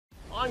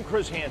I'm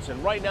Chris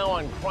Hansen, right now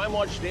on Crime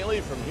Watch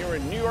Daily from here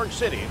in New York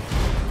City.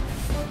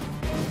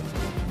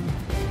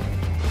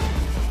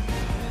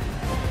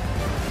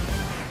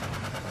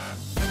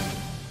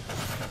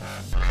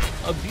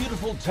 A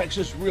beautiful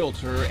Texas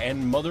realtor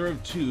and mother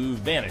of two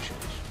vanishes.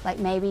 Like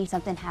maybe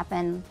something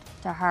happened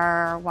to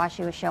her while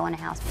she was showing a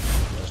house.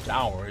 Just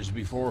hours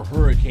before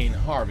Hurricane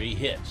Harvey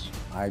hits.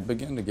 I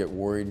began to get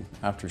worried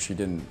after she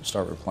didn't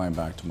start replying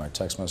back to my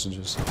text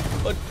messages.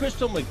 But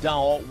Crystal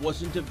McDowell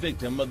wasn't a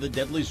victim of the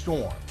deadly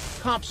storm.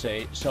 Cops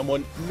say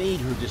someone made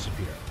her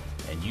disappear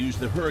and used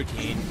the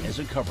hurricane as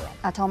a cover-up.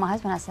 I told my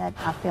husband, I said,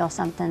 I feel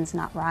something's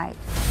not right.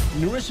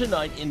 Narissa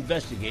Knight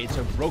investigates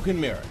a broken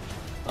marriage,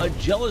 a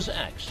jealous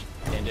ex,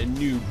 and a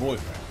new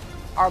boyfriend.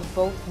 Are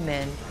both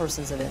men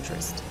persons of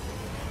interest?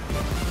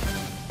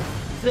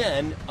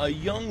 Then, a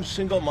young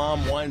single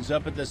mom winds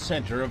up at the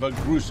center of a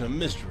gruesome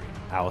mystery.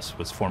 Alice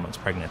was 4 months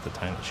pregnant at the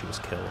time that she was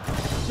killed.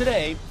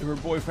 Today, her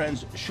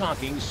boyfriend's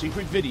shocking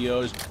secret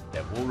videos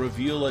that will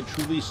reveal a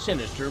truly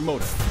sinister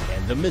motive,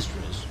 and the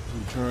mistress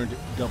who turned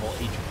double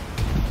agent.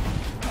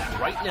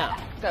 Right now.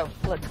 Go,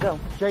 let's go.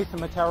 Jason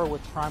Matera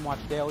with Crime Watch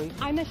Daily.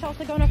 I'm Michelle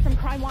Sagona from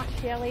Crime Watch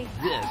Daily.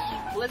 This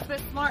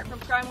Elizabeth Smart from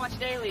Crime Watch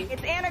Daily.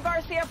 It's Anna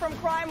Garcia from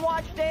Crime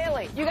Watch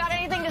Daily. You got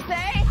anything to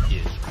say?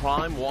 is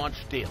Crime Watch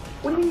Daily.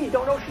 What do you mean you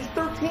don't know she's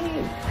 13?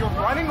 You're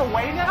running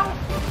away now?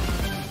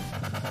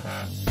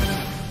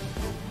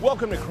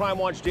 Welcome to Crime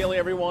Watch Daily,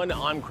 everyone.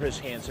 I'm Chris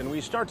Hansen.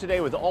 We start today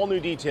with all new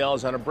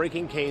details on a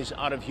breaking case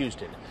out of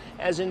Houston.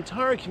 As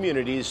entire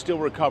communities still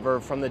recover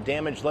from the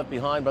damage left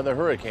behind by the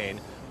hurricane,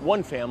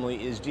 one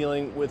family is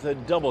dealing with a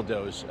double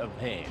dose of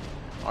pain.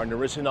 Our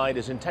Narissa Knight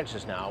is in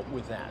Texas now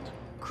with that.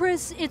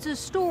 Chris, it's a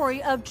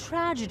story of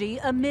tragedy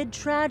amid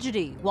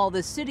tragedy. While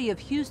the city of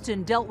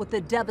Houston dealt with the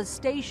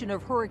devastation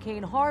of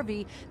Hurricane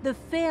Harvey, the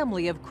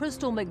family of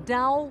Crystal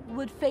McDowell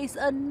would face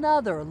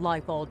another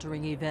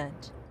life-altering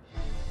event.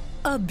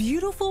 A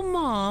beautiful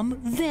mom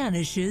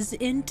vanishes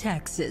in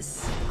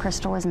Texas.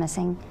 Crystal was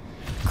missing.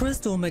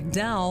 Crystal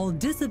McDowell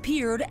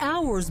disappeared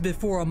hours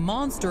before a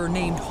monster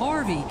named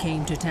Harvey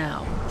came to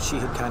town. She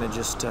had kind of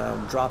just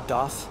dropped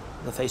off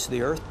the face of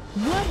the earth.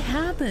 What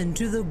happened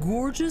to the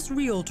gorgeous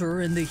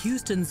realtor in the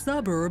Houston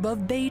suburb of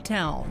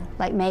Baytown?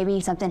 Like maybe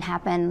something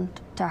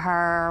happened to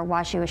her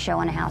while she was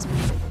showing a house.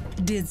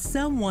 Did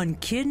someone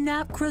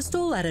kidnap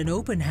Crystal at an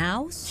open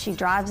house? She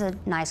drives a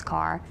nice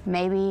car.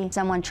 Maybe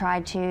someone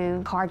tried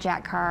to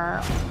carjack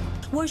her.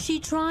 Was she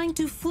trying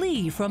to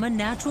flee from a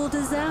natural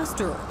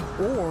disaster?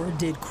 Or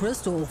did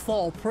Crystal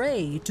fall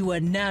prey to a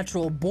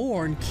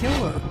natural-born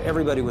killer?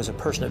 Everybody was a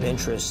person of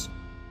interest.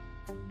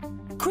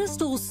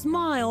 Crystal's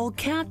smile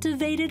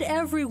captivated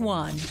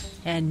everyone,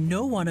 and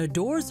no one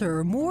adores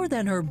her more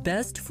than her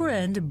best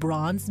friend,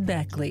 Bronze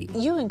Beckley.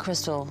 You and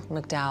Crystal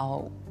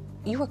McDowell,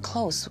 you were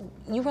close.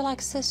 You were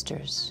like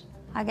sisters.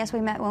 I guess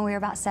we met when we were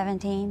about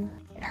 17.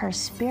 Her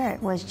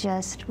spirit was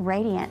just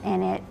radiant,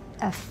 and it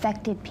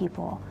affected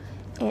people.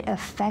 It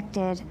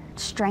affected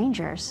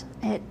strangers.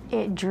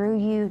 It drew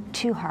you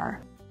to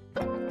her.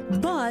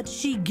 But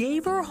she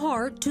gave her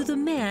heart to the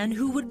man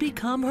who would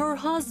become her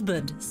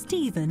husband,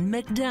 Stephen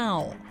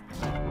McDowell.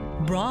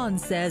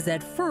 Bronze says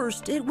at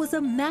first it was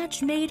a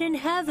match made in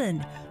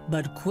heaven,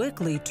 but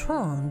quickly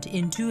turned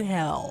into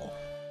hell.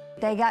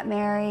 They got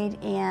married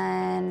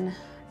in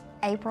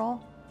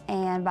April,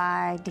 and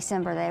by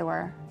December they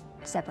were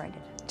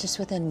separated. Just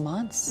within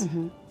months?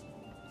 Mm-hmm.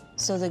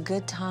 So the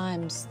good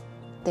times,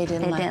 they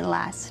didn't last? They didn't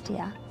last,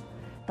 yeah.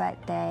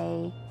 But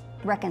they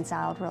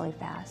reconciled really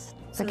fast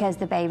because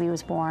the baby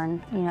was born,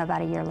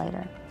 about a year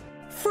later.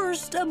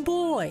 First a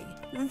boy,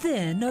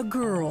 then a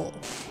girl.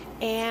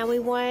 And we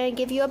want to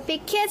give you a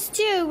big kiss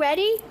too.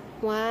 Ready?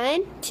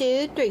 1,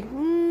 2, 3.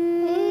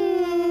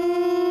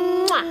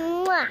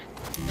 Mwah.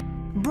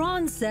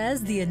 Bronze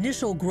says the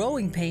initial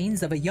growing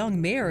pains of a young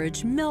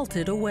marriage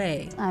melted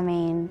away. I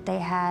mean, they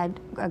had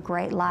a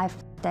great life.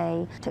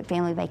 They took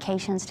family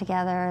vacations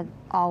together,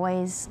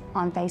 always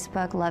on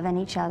Facebook, loving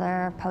each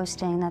other,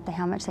 posting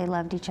how much they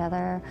loved each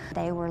other.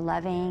 They were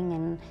loving,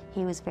 and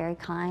he was very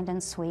kind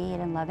and sweet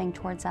and loving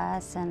towards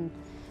us. And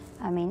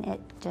I mean,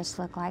 it just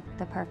looked like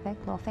the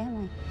perfect little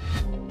family.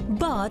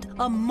 But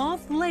a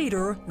month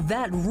later,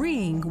 that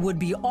ring would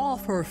be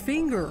off her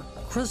finger.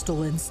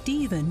 Crystal and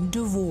Stephen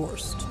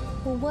divorced.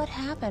 Well, what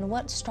happened?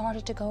 What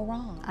started to go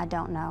wrong? I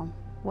don't know.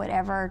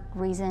 Whatever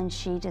reason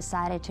she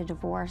decided to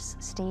divorce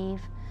Steve,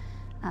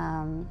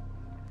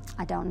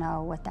 I don't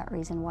know what that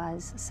reason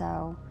was,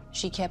 so.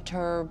 She kept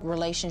her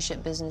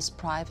relationship business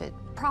private?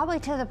 Probably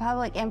to the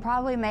public, and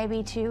probably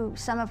maybe to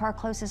some of her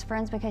closest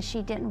friends, because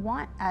she didn't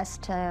want us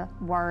to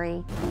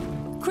worry.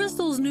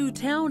 Crystal's new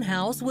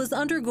townhouse was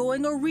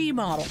undergoing a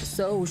remodel,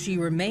 so she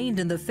remained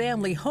in the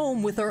family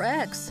home with her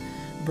ex.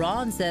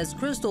 Bronze says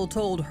Crystal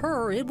told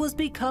her it was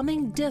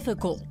becoming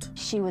difficult.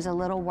 She was a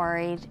little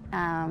worried.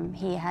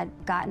 He had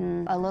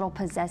gotten a little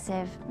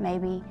possessive,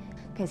 maybe,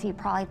 because he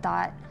probably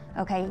thought,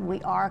 okay, we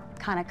are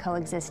kind of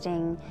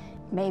coexisting.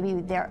 Maybe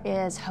there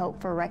is hope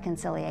for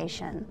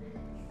reconciliation.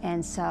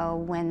 And so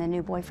when the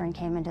new boyfriend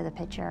came into the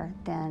picture,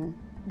 then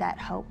that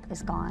hope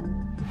is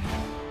gone.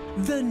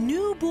 The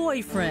new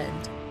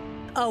boyfriend,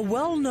 a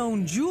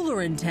well-known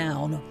jeweler in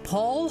town,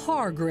 Paul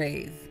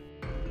Hargrave.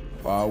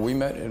 We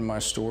met in my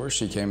store.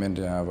 She came in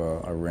to have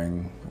a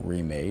ring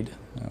remade.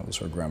 It was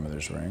her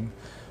grandmother's ring.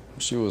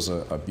 She was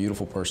a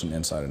beautiful person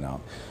inside and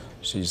out.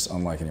 She's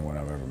unlike anyone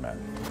I've ever met.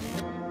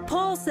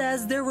 Paul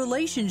says their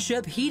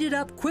relationship heated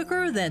up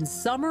quicker than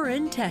summer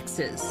in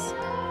Texas.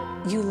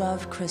 You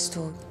love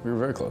Crystal. We were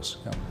very close,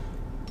 yeah.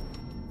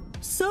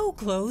 So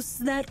close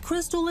that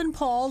Crystal and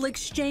Paul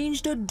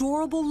exchanged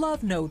adorable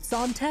love notes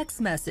on text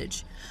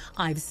message.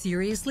 I've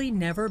seriously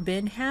never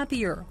been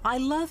happier. I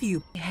love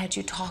you. Had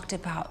you talked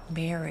about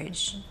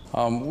marriage?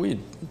 We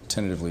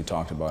tentatively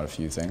talked about a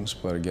few things,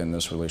 but again,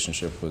 this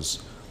relationship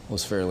was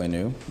fairly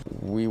new.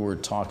 We were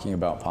talking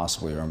about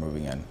possibly her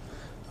moving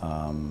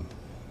in.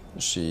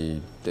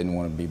 She didn't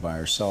want to be by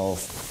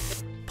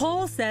herself.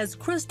 Paul says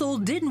Crystal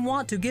didn't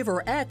want to give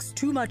her ex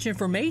too much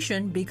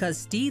information because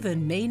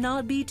Stephen may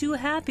not be too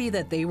happy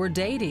that they were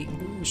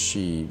dating.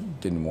 She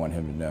didn't want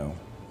him to know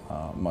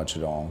much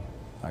at all,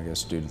 I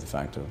guess due to the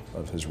fact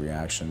of his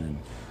reaction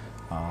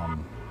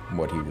and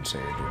what he would say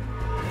or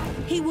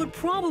do. He would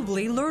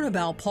probably learn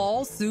about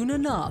Paul soon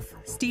enough.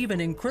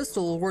 Stephen and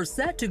Crystal were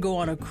set to go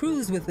on a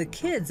cruise with the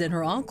kids and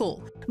her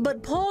uncle.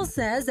 But Paul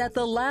says at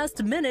the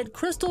last minute,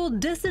 Crystal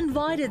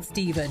disinvited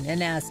Stephen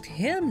and asked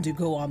him to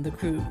go on the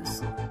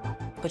cruise.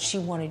 But she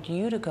wanted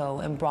you to go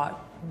and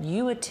brought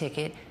you a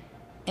ticket,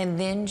 and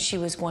then she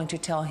was going to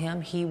tell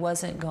him he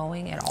wasn't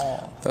going at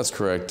all. That's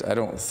correct. I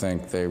don't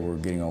think they were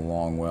getting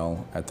along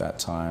well at that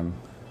time,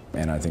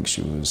 and I think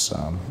she was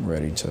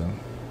ready to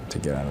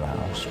get out of the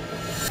house.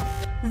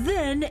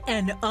 Then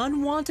an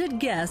unwanted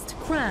guest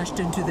crashed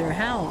into their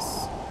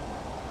house.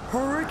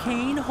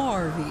 Hurricane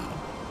Harvey.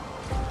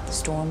 The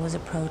storm was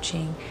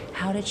approaching.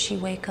 How did she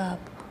wake up?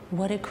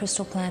 What did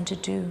Crystal plan to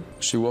do?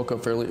 She woke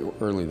up fairly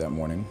early that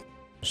morning.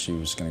 She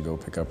was going to go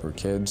pick up her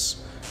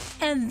kids.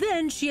 And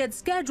then she had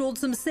scheduled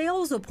some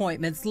sales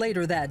appointments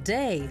later that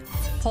day.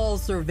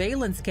 Paul's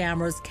surveillance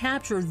cameras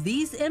captured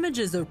these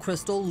images of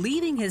Crystal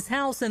leaving his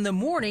house in the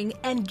morning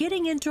and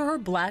getting into her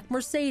black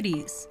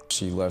Mercedes.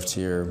 She left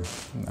here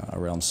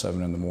around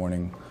 7 in the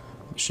morning.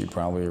 She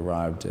probably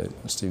arrived at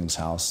Stephen's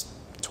house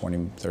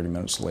 20, 30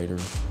 minutes later.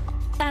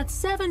 At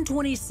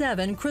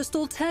 7:27,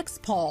 Crystal texts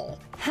Paul,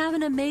 "Have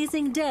an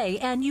amazing day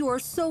and you are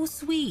so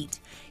sweet."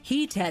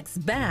 He texts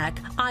back,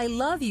 "I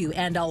love you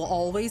and I'll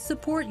always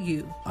support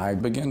you." I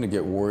began to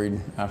get worried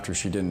after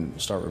she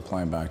didn't start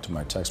replying back to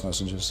my text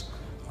messages.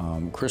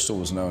 Crystal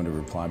was known to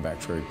reply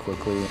back very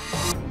quickly.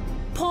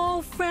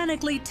 Paul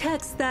frantically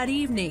texts that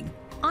evening,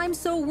 "I'm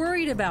so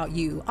worried about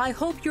you. I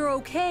hope you're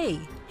okay."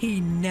 He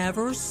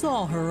never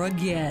saw her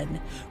again.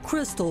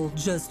 Crystal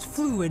just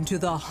flew into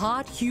the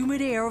hot,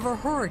 humid air of a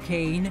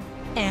hurricane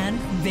and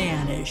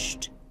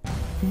vanished.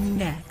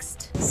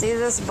 Next. See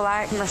this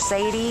black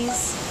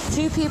Mercedes?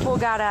 2 people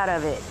got out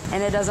of it,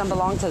 and it doesn't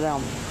belong to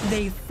them.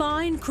 They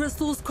find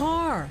Crystal's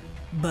car,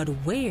 but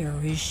where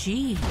is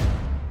she?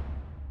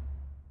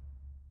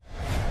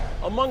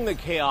 Among the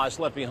chaos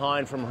left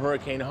behind from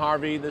Hurricane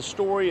Harvey, the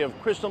story of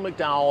Crystal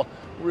McDowell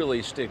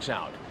really sticks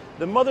out.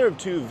 The mother of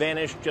 2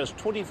 vanished just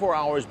 24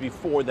 hours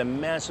before the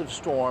massive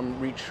storm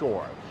reached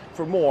shore.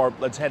 For more,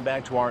 let's head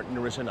back to our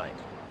Narissa Knight.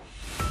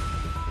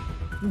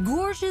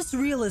 Gorgeous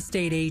real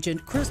estate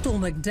agent Crystal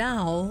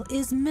McDowell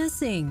is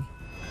missing.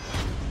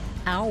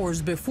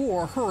 Hours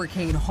before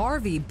Hurricane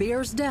Harvey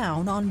bears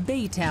down on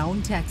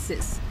Baytown,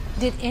 Texas.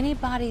 Did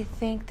anybody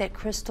think that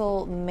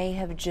Crystal may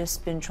have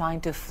just been trying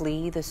to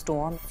flee the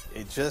storm?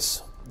 It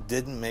just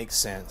didn't make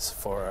sense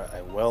for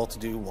a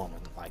well-to-do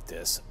woman like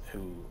this,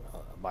 who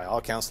by all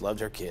accounts loved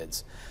her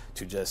kids,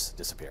 to just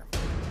disappear.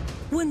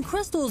 When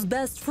Crystal's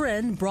best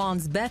friend,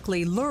 Bronze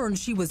Beckley, learned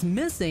she was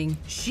missing,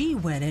 she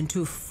went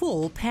into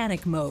full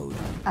panic mode.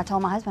 I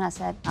told my husband, I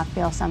said, I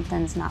feel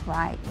something's not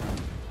right.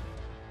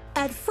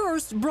 At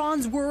first,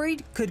 Bronze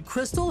worried, could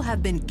Crystal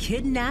have been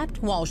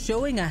kidnapped while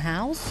showing a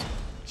house?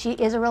 She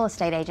is a real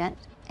estate agent,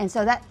 and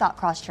so that thought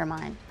crossed her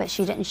mind, but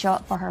she didn't show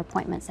up for her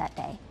appointments that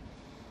day.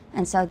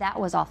 And so that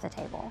was off the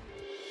table.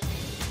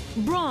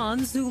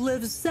 Bronze, who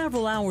lives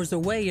several hours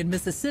away in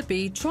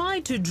Mississippi,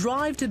 tried to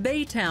drive to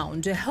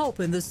Baytown to help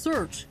in the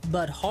search,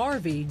 but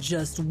Harvey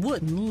just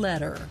wouldn't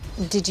let her.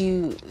 Did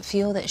you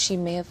feel that she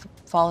may have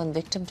fallen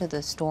victim to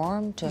the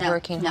storm, to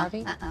Hurricane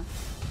Harvey?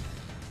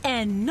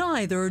 And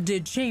neither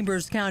did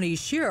Chambers County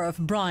Sheriff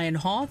Brian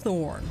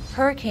Hawthorne.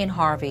 Hurricane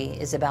Harvey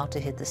is about to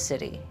hit the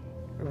city,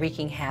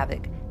 wreaking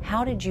havoc.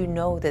 How did you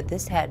know that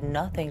this had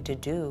nothing to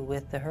do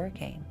with the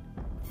hurricane?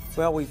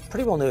 Well, we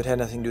pretty well knew it had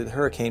nothing to do with the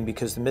hurricane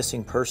because the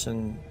missing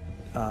person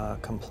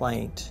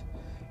complaint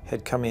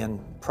had come in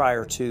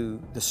prior to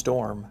the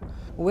storm.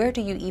 Where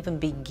do you even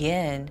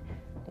begin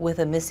with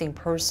a missing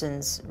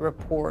persons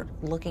report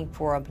looking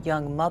for a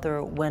young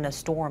mother when a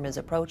storm is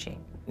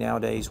approaching?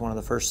 Nowadays, one of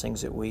the first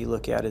things that we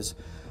look at is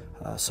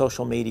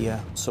social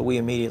media. So we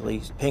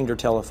immediately pinged her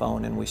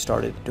telephone and we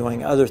started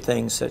doing other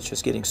things such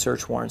as getting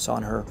search warrants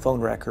on her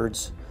phone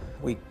records.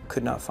 We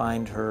could not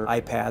find her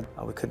iPad,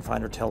 we couldn't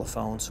find her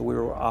telephone, so we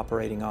were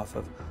operating off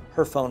of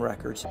her phone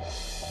records.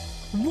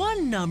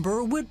 one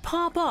number would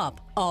pop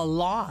up a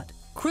lot.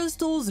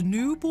 Crystal's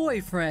new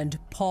boyfriend,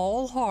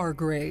 Paul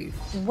Hargrave.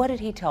 What did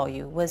he tell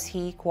you? Was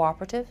he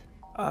cooperative?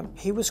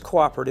 He was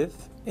cooperative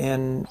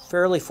and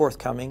fairly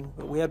forthcoming,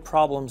 but we had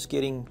problems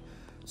getting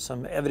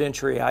some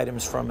evidentiary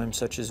items from him,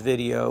 such as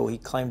video. He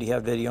claimed he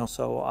had video,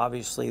 so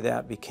obviously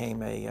that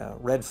became a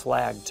red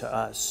flag to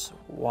us,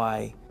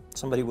 why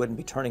somebody wouldn't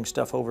be turning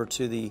stuff over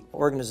to the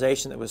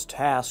organization that was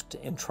tasked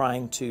in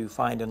trying to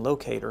find and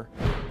locate her.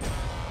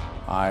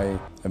 I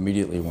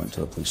immediately went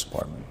to the police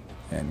department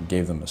and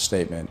gave them a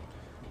statement,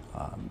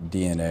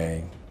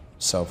 DNA,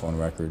 cell phone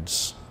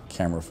records,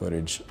 camera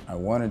footage. I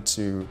wanted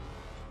to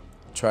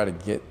try to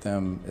get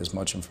them as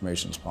much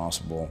information as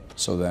possible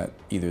so that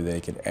either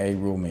they could A,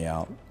 rule me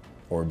out,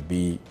 or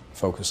B,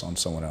 focus on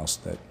someone else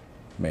that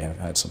may have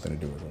had something to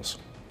do with this.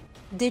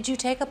 Did you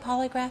take a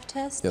polygraph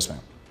test? Yes,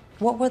 ma'am.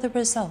 What were the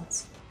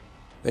results?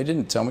 They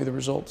didn't tell me the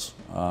results,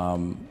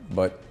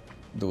 but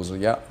there was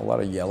a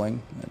lot of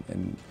yelling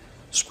and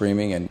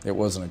screaming, and it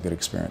wasn't a good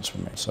experience for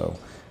me. So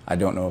I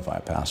don't know if I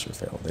passed or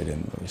failed. They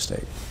didn't really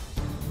state.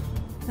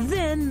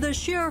 Then the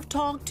sheriff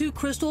talked to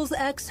Crystal's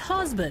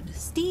ex-husband,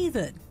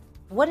 Stephen.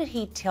 What did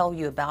he tell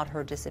you about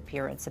her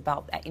disappearance?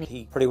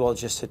 He pretty well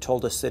just had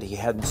told us that he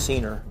hadn't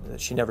seen her, that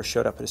she never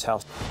showed up at his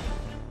house.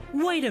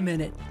 Wait a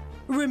minute.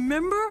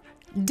 Remember?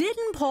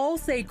 Didn't Paul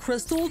say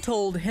Crystal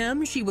told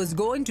him she was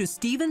going to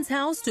Stephen's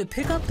house to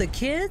pick up the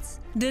kids?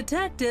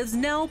 Detectives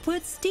now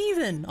put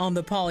Stephen on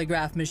the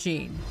polygraph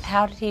machine.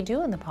 How did he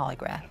do in the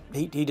polygraph?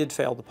 He did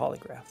fail the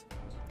polygraph.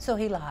 So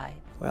he lied.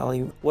 Well,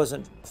 he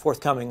wasn't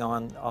forthcoming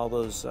on all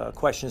those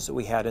questions that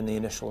we had in the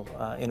initial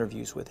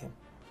interviews with him.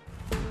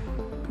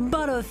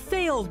 But a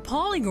failed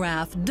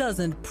polygraph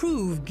doesn't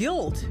prove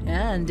guilt,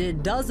 and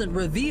it doesn't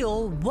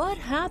reveal what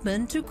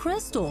happened to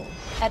Crystal.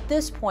 At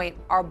this point,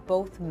 are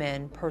both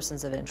men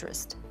persons of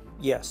interest?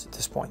 Yes, at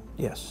this point,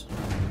 yes.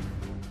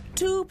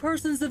 Two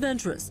persons of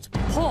interest.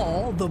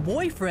 Paul, the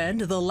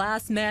boyfriend, the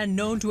last man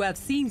known to have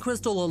seen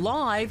Crystal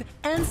alive,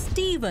 and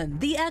Stephen,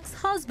 the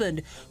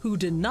ex-husband, who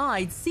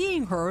denied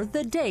seeing her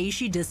the day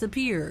she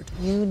disappeared.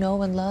 You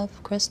know and love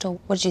Crystal.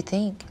 What did you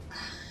think?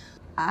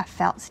 I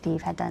felt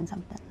Steve had done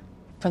something.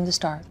 From the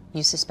start,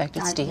 you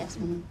suspected Steve? Yes.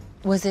 Mm-hmm.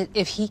 Was it,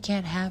 if he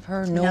can't have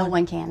her, no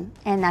one can?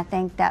 And I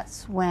think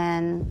that's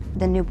when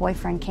the new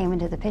boyfriend came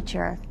into the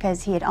picture,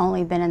 because he had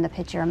only been in the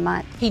picture a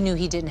month. He knew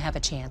he didn't have a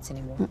chance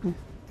anymore. Mm-mm.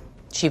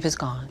 She was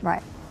gone.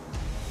 Right.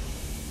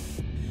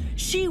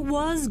 She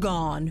was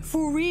gone,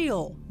 for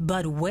real.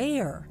 But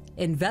where?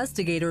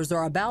 Investigators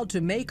are about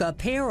to make a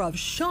pair of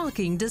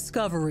shocking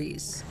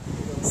discoveries.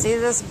 See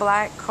this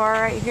black car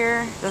right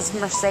here? This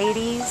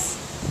Mercedes?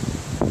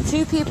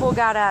 2 people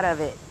got out of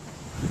it,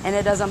 and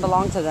it doesn't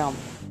belong to them.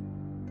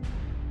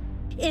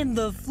 In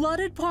the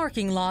flooded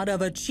parking lot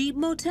of a cheap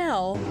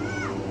motel,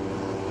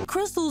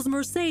 Crystal's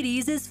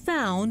Mercedes is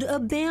found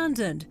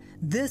abandoned.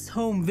 This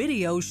home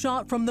video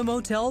shot from the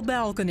motel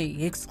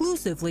balcony,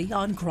 exclusively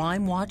on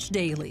Crime Watch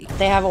Daily.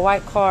 They have a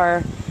white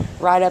car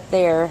right up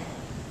there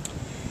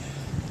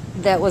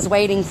that was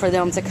waiting for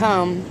them to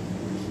come,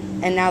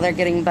 and now they're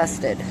getting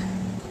busted.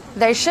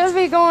 They should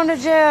be going to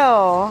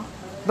jail,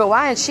 but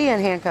why is she in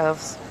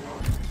handcuffs?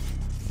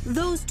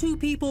 Those 2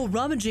 people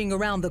rummaging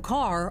around the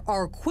car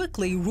are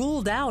quickly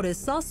ruled out as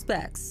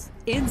suspects.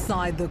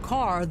 Inside the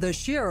car, the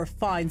sheriff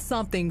finds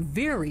something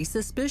very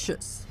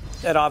suspicious.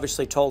 That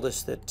obviously told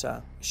us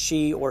that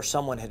she or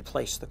someone had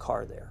placed the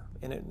car there.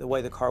 And the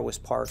way the car was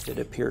parked, it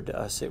appeared to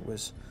us it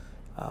was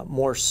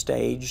more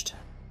staged.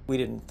 We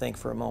didn't think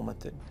for a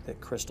moment that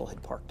Crystal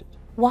had parked it.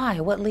 Why?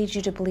 What leads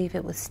you to believe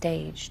it was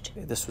staged?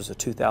 This was a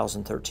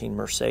 2013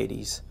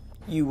 Mercedes.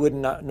 You would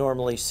not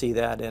normally see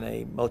that in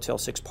a Motel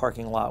 6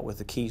 parking lot with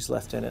the keys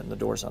left in it and the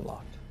doors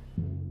unlocked.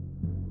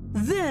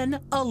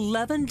 Then,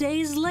 11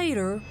 days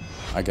later,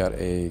 I got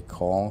a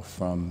call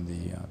from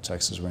the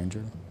Texas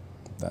Ranger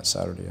that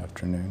Saturday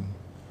afternoon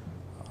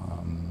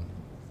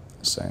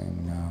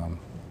saying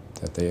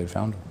that they had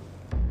found her.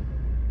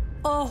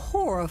 a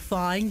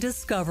horrifying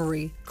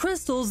discovery.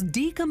 Crystal's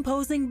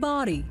decomposing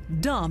body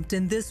dumped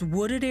in this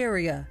wooded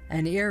area,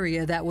 an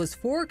area that was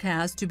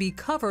forecast to be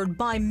covered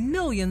by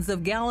millions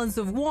of gallons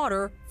of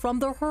water from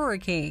the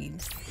hurricane.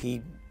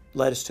 He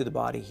led us to the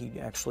body. He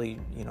actually,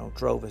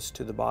 drove us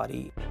to the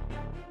body.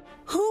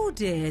 Who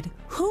did?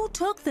 Who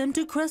took them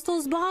to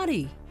Crystal's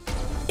body?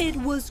 It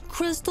was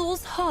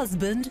Crystal's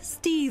husband,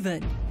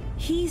 Stephen.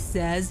 He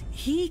says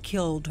he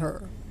killed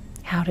her.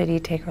 How did he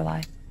take her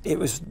life? It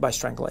was by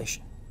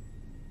strangulation.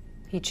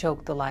 He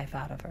choked the life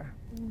out of her.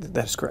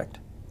 That is correct.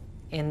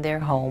 In their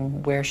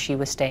home where she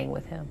was staying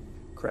with him.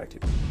 Correct.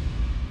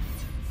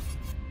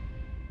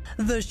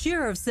 The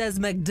sheriff says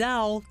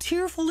McDowell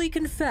tearfully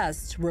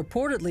confessed,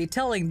 reportedly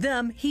telling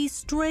them he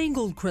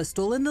strangled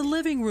Crystal in the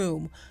living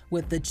room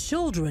with the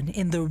children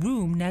in the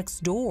room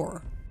next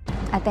door.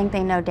 I think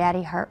they know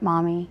Daddy hurt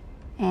Mommy,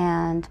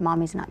 and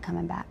Mommy's not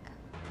coming back.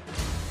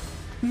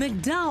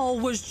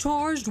 McDowell was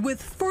charged with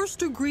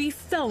first-degree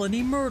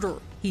felony murder.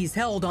 He's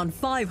held on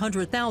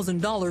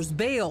 $500,000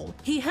 bail.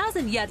 He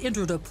hasn't yet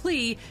entered a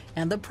plea,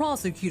 and the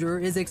prosecutor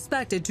is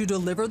expected to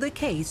deliver the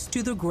case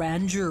to the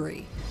grand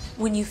jury.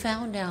 When you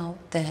found out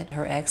that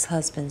her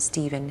ex-husband,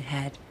 Stephen,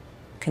 had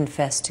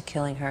confessed to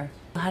killing her,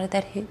 how did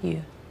that hit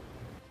you?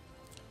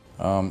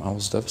 I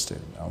was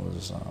devastated.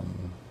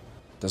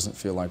 Doesn't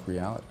feel like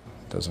reality.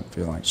 Doesn't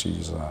feel like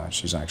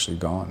she's actually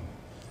gone.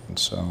 And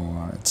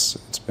so it's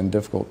been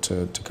difficult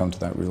to come to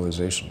that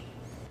realization.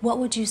 What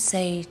would you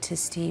say to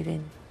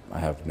Stephen? I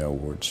have no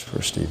words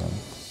for Stephen.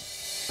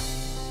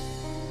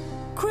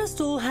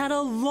 Crystal had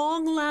a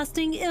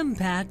long-lasting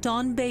impact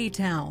on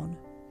Baytown.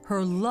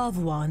 Her loved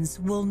ones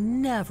will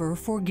never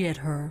forget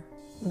her.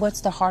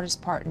 What's the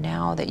hardest part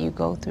now that you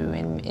go through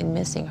in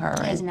missing her?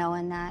 Is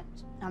knowing that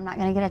I'm not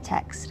going to get a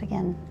text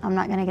again. I'm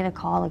not going to get a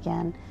call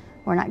again.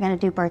 We're not going to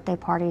do birthday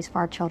parties for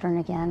our children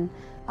again.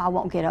 I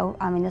won't get over,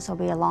 this will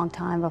be a long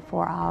time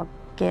before I'll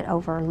get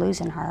over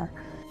losing her.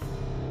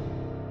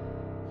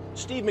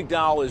 Steve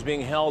McDowell is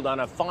being held on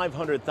a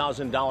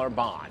 $500,000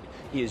 bond.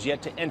 He is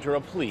yet to enter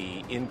a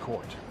plea in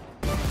court.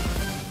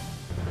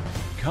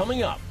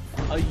 Coming up,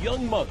 a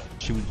young mother.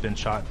 She had been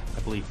shot, I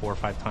believe, 4 or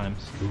 5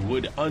 times. Who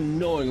would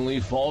unknowingly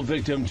fall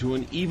victim to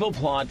an evil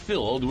plot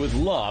filled with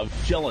love,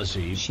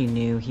 jealousy. She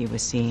knew he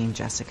was seeing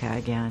Jessica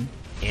again.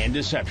 And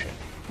deception.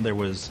 There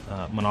was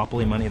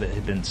Monopoly money that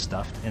had been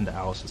stuffed into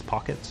Alice's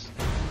pockets.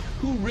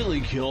 Who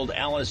really killed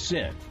Alice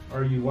Sin?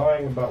 Are you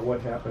lying about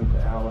what happened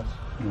to Alice?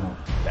 No.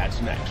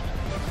 That's next.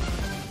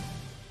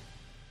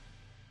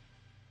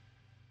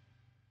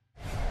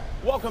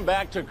 Welcome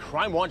back to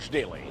Crime Watch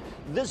Daily.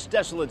 This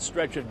desolate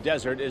stretch of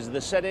desert is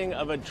the setting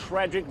of a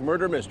tragic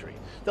murder mystery.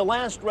 The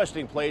last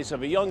resting place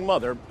of a young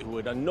mother who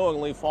would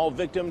unknowingly fall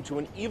victim to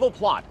an evil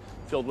plot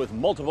filled with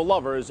multiple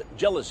lovers,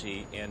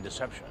 jealousy, and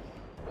deception.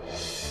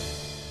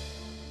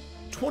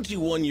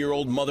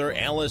 21-year-old mother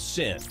Alice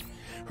Sin.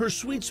 Her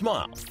sweet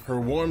smile, her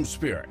warm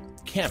spirit,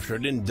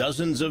 captured in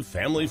dozens of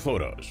family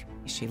photos.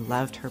 She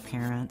loved her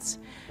parents.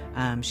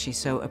 She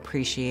so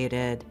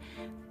appreciated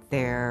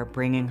their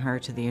bringing her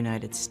to the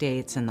United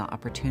States and the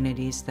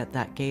opportunities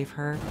that gave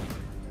her.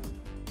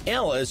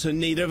 Alice, a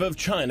native of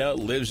China,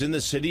 lives in the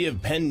city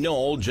of Pen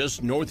Knoll,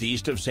 just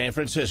northeast of San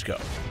Francisco.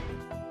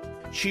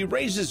 She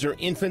raises her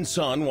infant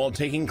son while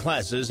taking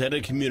classes at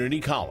a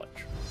community college.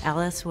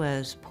 Alice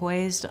was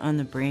poised on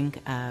the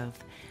brink of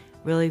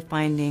really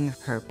finding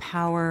her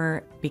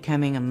power.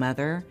 Becoming a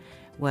mother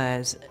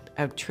was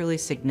a truly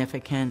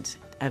significant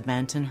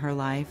event in her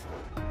life.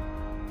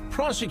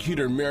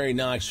 Prosecutor Mary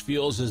Knox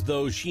feels as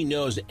though she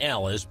knows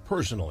Alice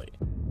personally.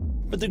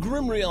 But the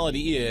grim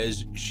reality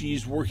is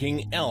she's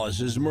working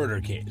Alice's murder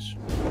case.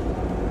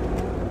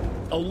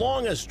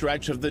 Along a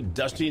stretch of the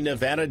dusty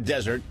Nevada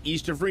desert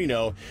east of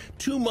Reno,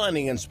 2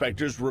 mining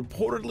inspectors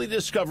reportedly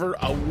discover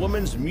a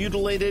woman's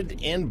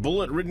mutilated and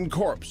bullet-ridden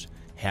corpse,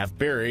 half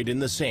buried in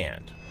the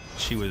sand.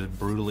 She was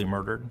brutally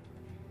murdered,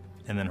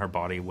 and then her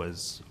body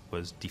was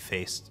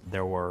defaced.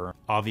 There were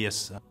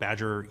obvious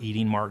badger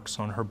eating marks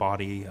on her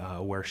body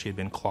where she had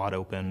been clawed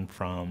open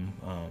from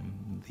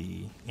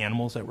the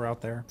animals that were out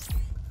there.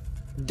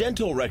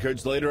 Dental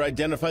records later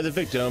identify the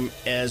victim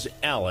as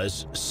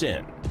Alice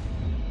Sin.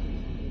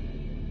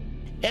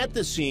 At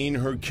the scene,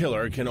 her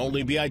killer can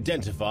only be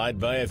identified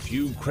by a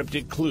few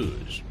cryptic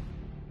clues.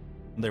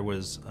 There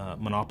was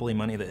Monopoly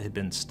money that had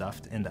been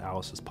stuffed into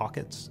Alice's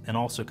pockets and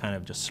also kind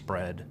of just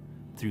spread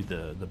through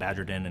the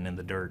badger den and in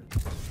the dirt.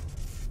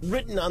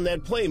 Written on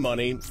that play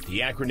money, the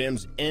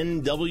acronyms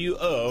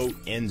NWO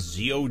and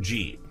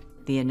ZOG.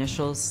 The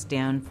initials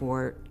stand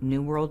for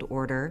New World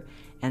Order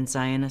and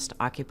Zionist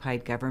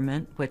Occupied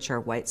Government, which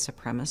are white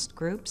supremacist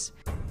groups.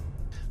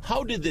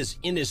 How did this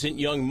innocent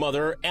young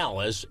mother,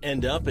 Alice,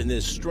 end up in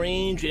this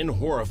strange and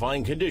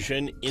horrifying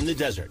condition in the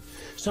desert,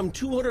 some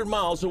 200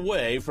 miles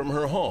away from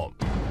her home?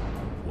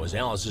 Was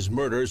Alice's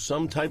murder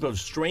some type of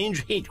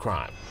strange hate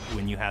crime?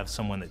 When you have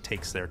someone that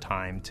takes their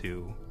time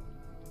to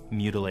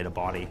mutilate a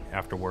body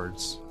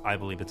afterwards, I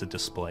believe it's a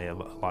display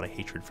of a lot of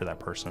hatred for that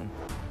person.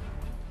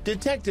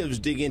 Detectives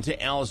dig into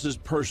Alice's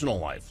personal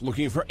life,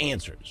 looking for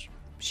answers.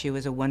 She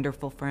was a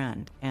wonderful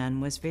friend and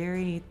was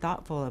very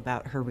thoughtful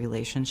about her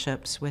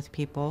relationships with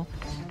people.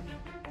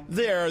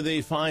 There,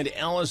 they find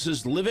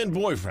Alice's live-in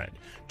boyfriend,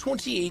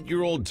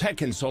 28-year-old tech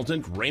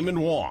consultant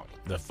Raymond Wong,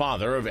 the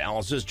father of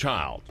Alice's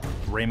child.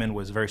 Raymond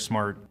was very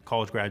smart,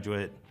 college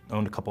graduate,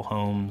 owned a couple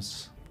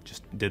homes,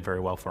 just did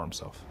very well for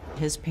himself.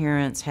 His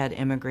parents had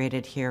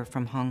immigrated here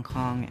from Hong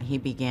Kong. He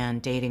began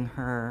dating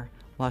her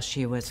while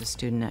she was a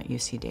student at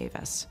UC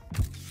Davis.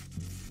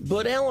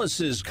 But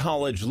Alice's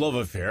college love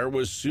affair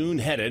was soon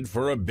headed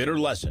for a bitter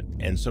lesson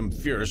and some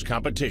fierce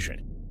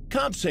competition.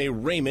 Cops say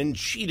Raymond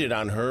cheated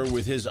on her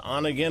with his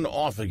on-again,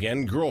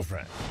 off-again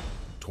girlfriend,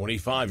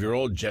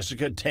 25-year-old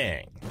Jessica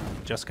Tang.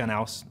 Jessica and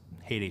Alice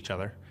hate each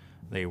other.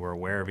 They were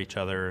aware of each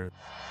other.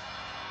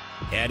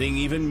 Adding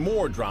even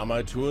more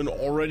drama to an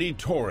already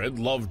torrid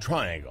love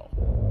triangle.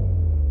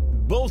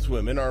 Both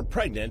women are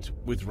pregnant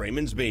with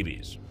Raymond's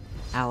babies.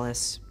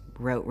 Alice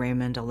wrote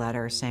Raymond a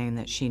letter saying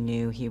that she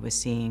knew he was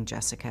seeing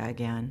Jessica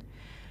again,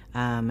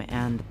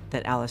 and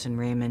that Alice and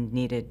Raymond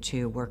needed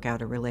to work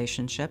out a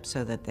relationship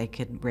so that they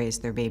could raise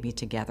their baby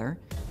together.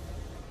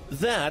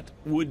 That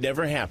would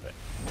never happen.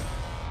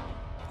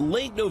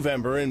 Late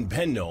November in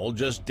Pendle,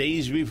 just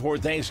days before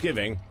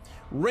Thanksgiving,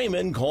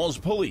 Raymond calls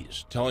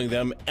police, telling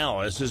them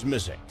Alice is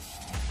missing.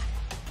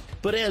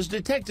 But as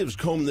detectives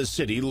comb the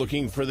city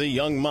looking for the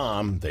young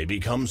mom, they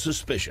become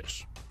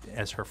suspicious.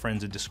 As her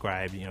friends had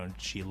described,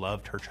 she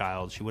loved her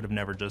child. She would have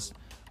never just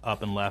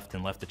up and left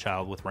the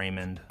child with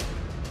Raymond.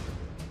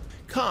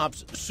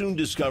 Cops soon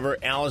discover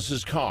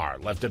Alice's car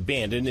left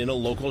abandoned in a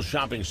local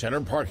shopping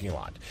center parking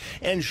lot.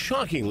 And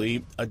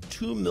shockingly, a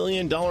 $2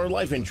 million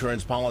life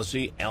insurance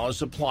policy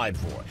Alice applied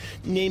for,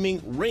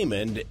 naming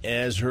Raymond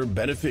as her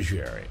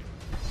beneficiary.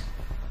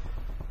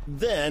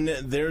 Then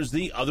there's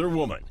the other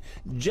woman,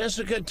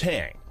 Jessica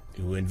Tang,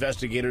 who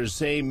investigators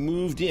say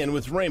moved in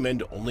with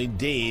Raymond only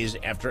days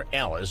after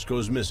Alice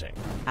goes missing.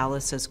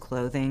 Alice's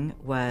clothing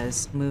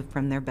was moved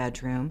from their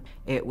bedroom.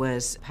 It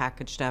was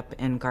packaged up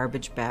in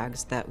garbage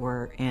bags that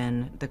were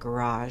in the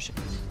garage.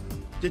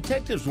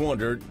 Detectives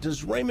wonder,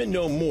 does Raymond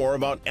know more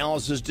about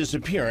Alice's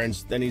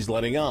disappearance than he's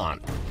letting on?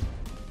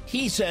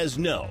 He says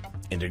no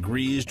and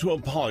agrees to a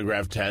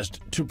polygraph test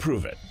to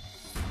prove it.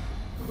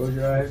 Close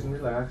your eyes and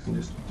relax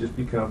and just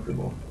be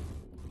comfortable.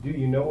 Do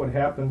you know what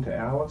happened to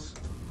Alice?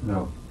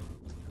 No.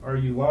 Are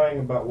you lying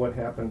about what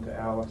happened to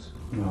Alice?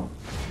 No.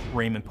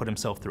 Raymond put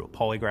himself through a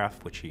polygraph,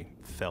 which he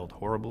failed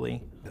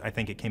horribly. I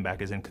think it came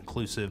back as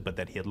inconclusive, but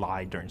that he had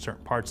lied during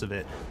certain parts of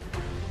it.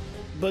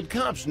 But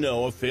cops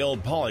know a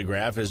failed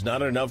polygraph is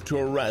not enough to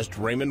arrest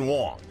Raymond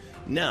Wong,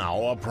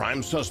 now a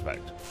prime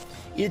suspect.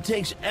 It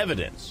takes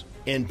evidence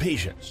and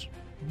patience.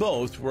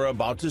 Both were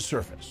about to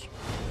surface.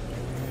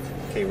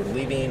 Okay, we're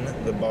leaving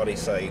the body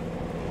site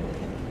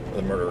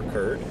where the murder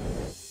occurred.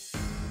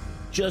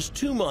 Just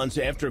 2 months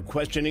after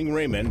questioning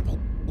Raymond,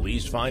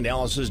 police find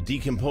Alice's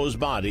decomposed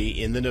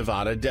body in the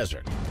Nevada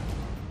desert.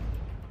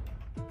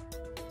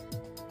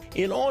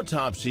 An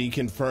autopsy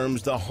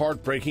confirms the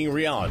heartbreaking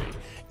reality.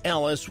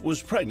 Alice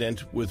was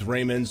pregnant with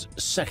Raymond's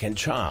second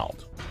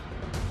child.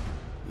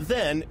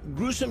 Then,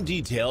 gruesome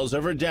details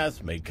of her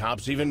death made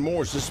cops even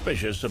more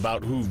suspicious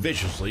about who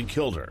viciously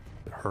killed her.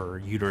 Her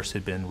uterus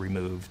had been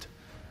removed,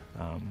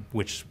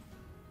 which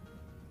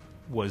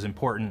was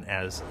important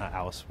as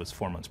Alice was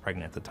 4 months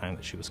pregnant at the time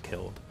that she was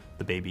killed.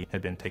 The baby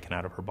had been taken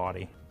out of her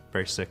body.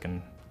 Very sick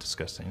and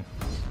disgusting.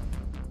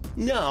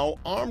 Now,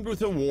 armed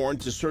with a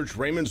warrant to search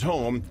Raymond's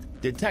home,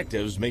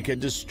 detectives make a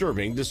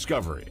disturbing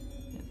discovery.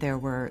 There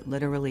were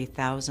literally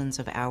thousands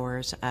of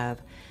hours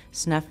of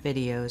snuff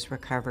videos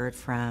recovered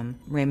from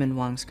Raymond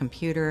Wong's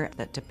computer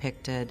that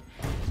depicted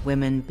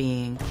women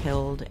being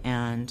killed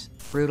and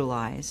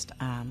brutalized,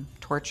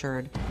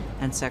 tortured,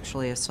 and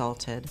sexually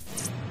assaulted.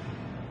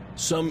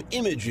 Some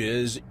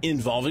images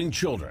involving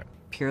children.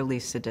 Purely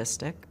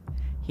sadistic.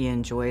 He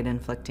enjoyed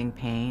inflicting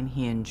pain.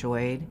 He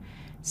enjoyed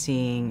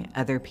seeing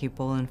other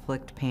people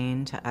inflict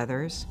pain to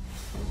others.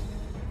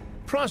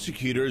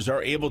 Prosecutors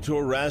are able to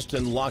arrest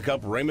and lock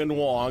up Raymond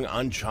Wong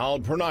on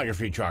child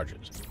pornography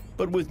charges.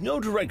 But with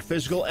no direct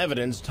physical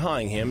evidence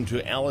tying him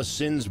to Alice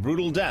Sin's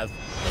brutal death,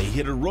 they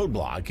hit a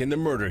roadblock in the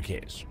murder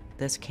case.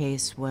 This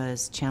case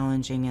was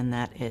challenging in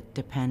that it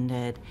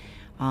depended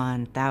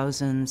on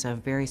thousands of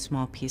very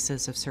small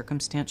pieces of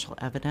circumstantial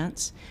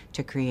evidence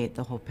to create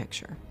the whole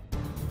picture.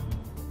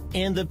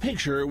 And the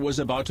picture was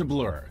about to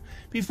blur.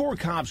 Before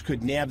cops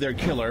could nab their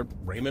killer,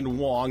 Raymond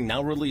Wong,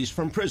 now released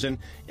from prison,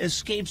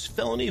 escapes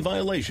felony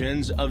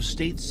violations of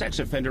state sex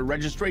offender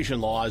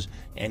registration laws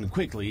and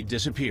quickly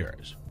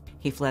disappears.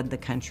 He fled the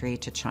country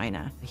to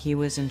China. He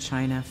was in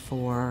China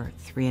for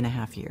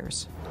 3.5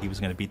 years. He was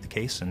going to beat the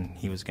case and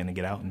he was going to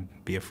get out and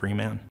be a free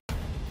man.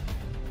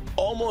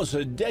 Almost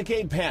a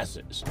decade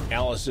passes.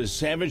 Alice's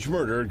savage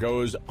murder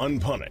goes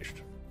unpunished.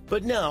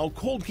 But now,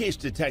 cold case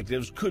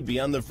detectives could be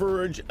on the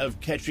verge of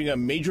catching a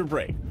major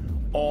break,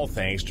 all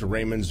thanks to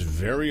Raymond's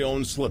very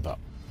own slip-up.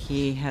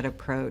 He had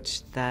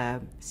approached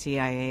the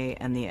CIA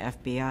and the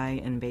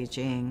FBI in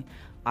Beijing,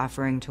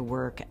 offering to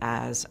work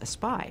as a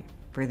spy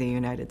for the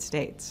United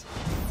States.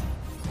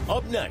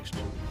 Up next,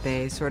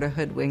 they sort of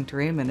hoodwinked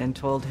Raymond and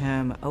told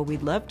him, "Oh,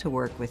 we'd love to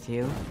work with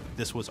you."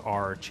 This was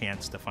our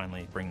chance to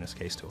finally bring this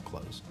case to a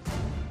close.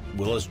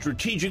 Will a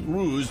strategic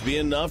ruse be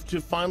enough to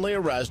finally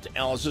arrest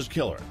Alice's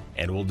killer?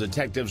 And will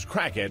detectives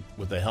crack it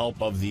with the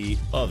help of the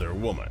other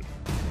woman?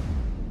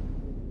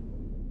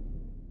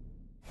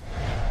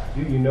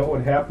 Do you know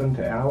what happened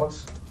to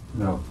Alice?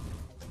 No.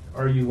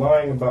 Are you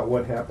lying about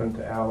what happened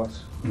to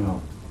Alice?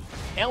 No.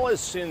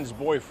 Alice Sin's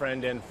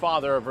boyfriend and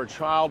father of her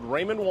child,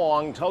 Raymond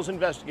Wong, tells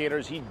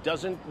investigators he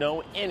doesn't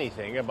know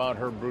anything about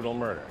her brutal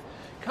murder.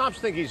 Cops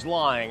think he's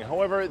lying.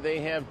 However, they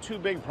have two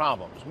big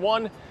problems.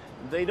 One,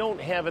 they don't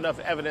have enough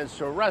evidence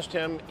to arrest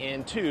him,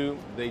 and two,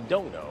 they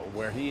don't know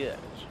where he is.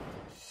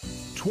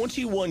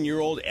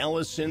 21-year-old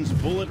Alice Sin's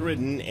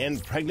bullet-ridden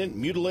and pregnant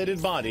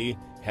mutilated body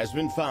has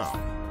been found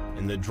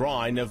in the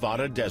dry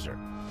Nevada desert.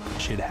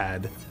 She'd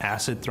had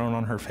acid thrown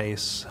on her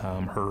face,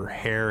 her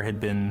hair had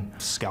been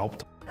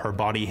scalped, her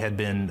body had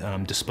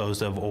been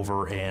disposed of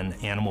over an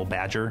animal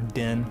badger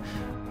den.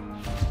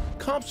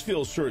 Cops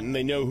feel certain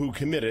they know who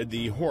committed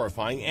the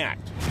horrifying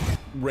act: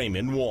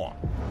 Raymond Wong,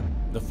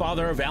 the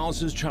father of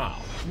Alice's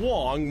child.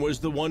 Wong was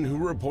the one who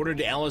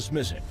reported Alice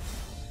missing,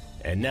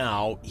 and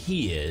now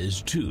he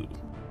is too.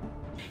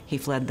 He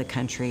fled the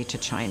country to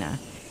China.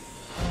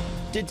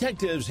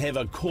 Detectives have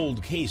a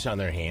cold case on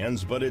their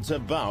hands, but it's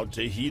about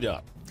to heat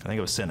up. I think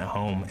I was sitting at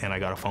home and I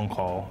got a phone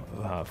call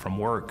from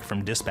work,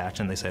 from dispatch,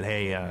 and they said,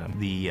 hey,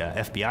 the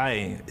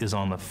FBI is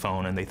on the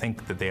phone and they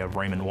think that they have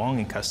Raymond Wong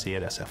in custody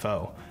at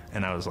SFO.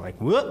 And I was like,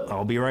 whoop,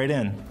 I'll be right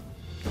in.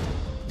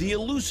 The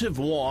elusive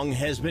Wong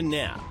has been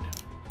nabbed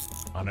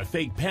on a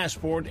fake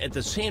passport at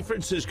the San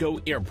Francisco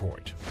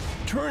airport.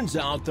 Turns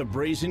out the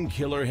brazen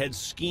killer had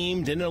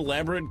schemed an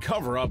elaborate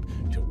cover-up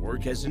to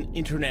work as an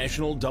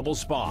international double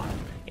spy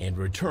and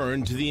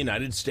return to the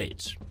United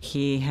States.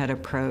 He had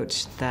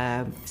approached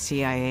the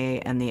CIA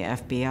and the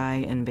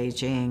FBI in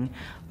Beijing,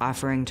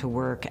 offering to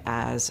work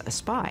as a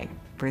spy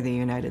for the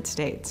United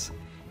States.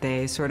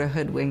 They sort of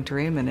hoodwinked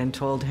Raymond and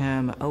told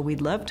him, oh,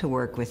 we'd love to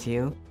work with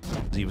you.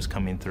 He was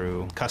coming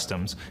through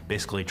customs,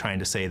 basically trying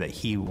to say that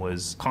he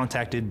was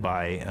contacted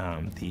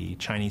by the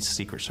Chinese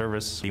Secret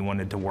Service. He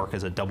wanted to work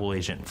as a double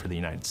agent for the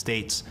United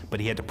States, but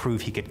he had to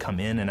prove he could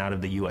come in and out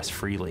of the U.S.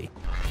 freely.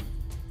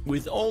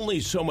 With only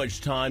so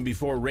much time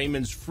before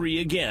Raymond's free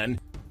again,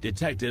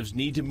 detectives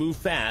need to move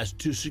fast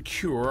to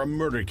secure a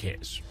murder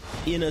case.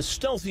 In a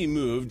stealthy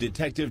move,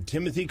 Detective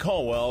Timothy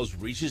Caldwell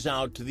reaches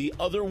out to the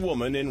other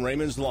woman in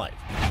Raymond's life,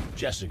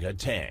 Jessica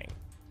Tang.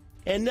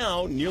 And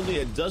now, nearly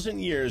a dozen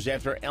years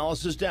after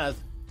Alice's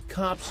death,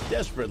 cops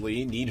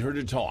desperately need her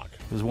to talk.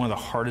 It was one of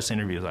the hardest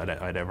interviews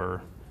I'd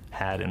ever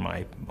had in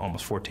my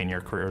almost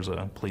 14-year career as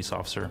a police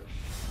officer.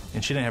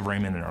 And she didn't have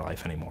Raymond in her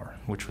life anymore,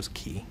 which was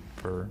key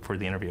for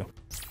the interview.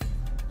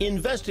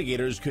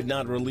 Investigators could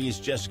not release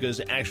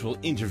Jessica's actual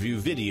interview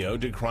video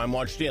to Crime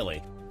Watch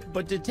Daily,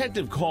 but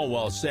Detective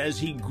Caldwell says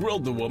he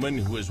grilled the woman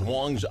who was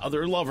Wong's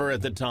other lover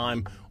at the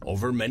time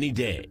over many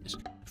days.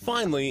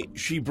 Finally,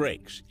 she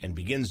breaks and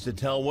begins to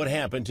tell what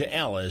happened to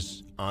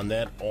Alice on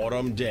that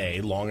autumn day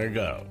long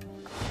ago.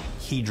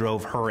 He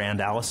drove her and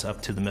Alice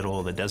up to the middle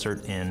of the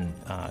desert in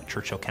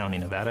Churchill County,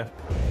 Nevada.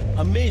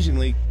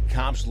 Amazingly,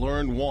 cops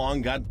learned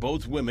Wong got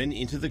both women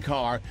into the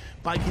car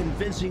by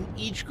convincing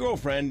each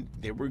girlfriend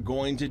they were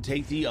going to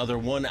take the other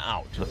one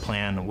out. The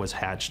plan was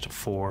hatched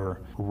for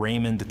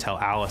Raymond to tell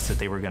Alice that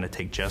they were going to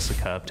take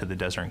Jessica up to the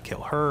desert and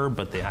kill her,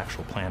 but the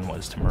actual plan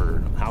was to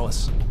murder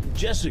Alice.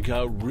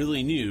 Jessica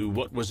really knew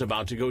what was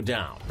about to go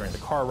down. During the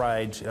car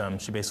ride,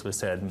 she basically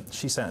said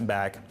she sent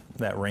back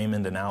that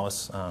Raymond and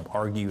Alice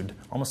argued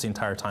almost the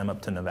entire time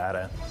up to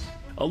Nevada.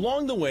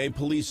 Along the way,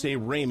 police say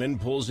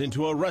Raymond pulls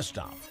into a rest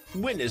stop.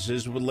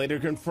 Witnesses would later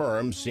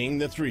confirm seeing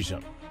the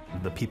threesome.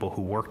 The people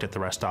who worked at the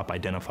rest stop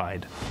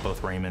identified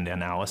both Raymond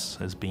and Alice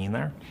as being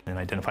there, and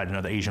identified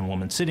another Asian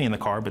woman sitting in the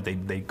car, but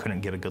they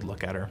couldn't get a good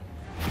look at her.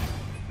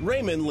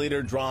 Raymond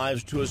later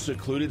drives to a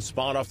secluded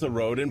spot off the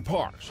road and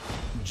parks.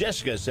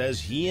 Jessica says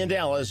he and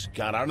Alice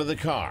got out of the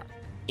car,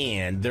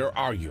 and they're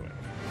arguing.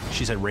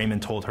 She said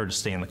Raymond told her to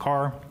stay in the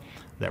car,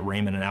 that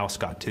Raymond and Alice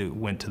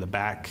went to the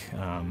back,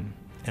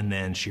 and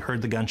then she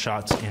heard the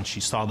gunshots and she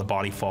saw the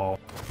body fall.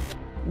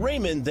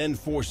 Raymond then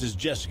forces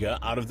Jessica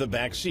out of the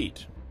back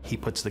seat. He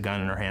puts the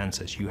gun in her hand and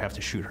says, you have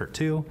to shoot her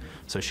too.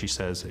 So she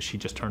says that she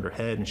just turned her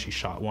head and she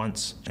shot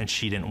once, and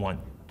she didn't want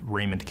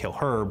Raymond to kill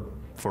her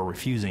for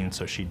refusing,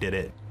 so she did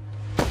it.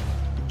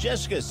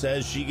 Jessica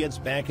says she gets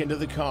back into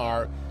the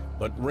car,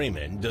 but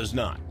Raymond does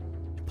not.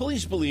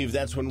 Police believe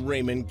that's when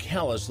Raymond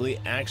callously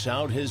acts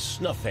out his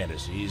snuff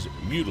fantasies,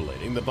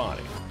 mutilating the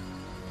body.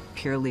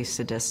 Purely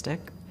sadistic.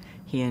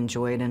 He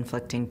enjoyed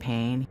inflicting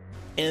pain.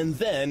 And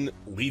then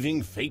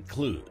leaving fake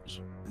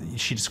clues.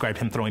 She described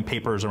him throwing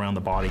papers around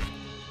the body.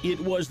 It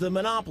was the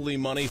Monopoly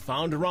money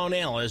found around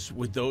Alice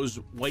with those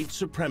white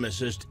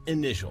supremacist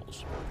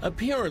initials,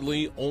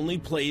 apparently only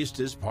placed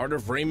as part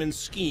of Raymond's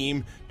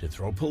scheme to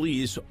throw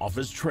police off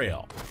his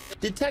trail.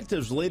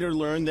 Detectives later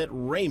learned that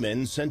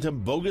Raymond sent a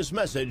bogus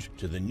message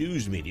to the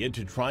news media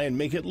to try and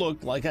make it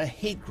look like a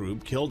hate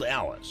group killed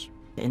Alice.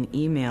 An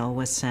email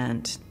was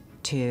sent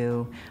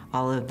to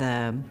all of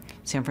the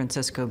San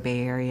Francisco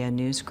Bay Area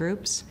news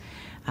groups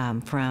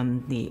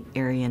from the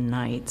Aryan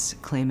Knights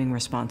claiming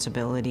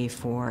responsibility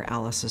for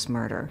Alice's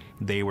murder.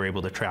 They were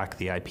able to track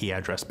the IP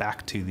address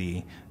back to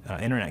the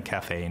internet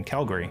cafe in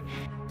Calgary.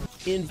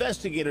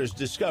 Investigators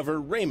discover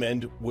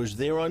Raymond was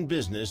there on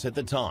business at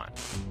the time.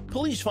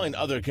 Police find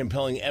other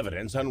compelling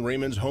evidence on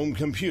Raymond's home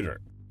computer.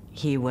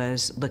 He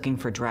was looking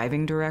for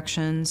driving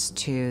directions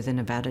to the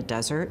Nevada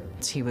desert.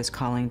 He was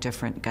calling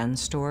different gun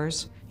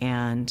stores,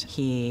 and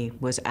he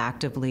was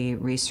actively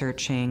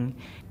researching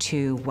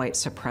 2 white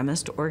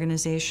supremacist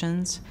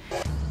organizations.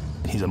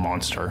 He's a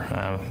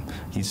monster.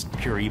 He's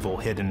pure evil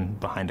hidden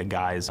behind a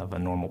guise of a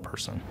normal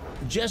person.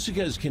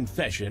 Jessica's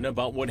confession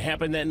about what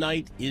happened that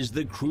night is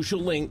the crucial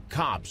link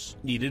cops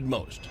needed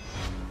most.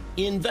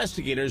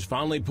 investigators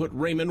finally put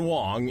Raymond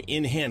Wong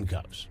in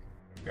handcuffs.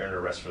 You're under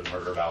arrest for the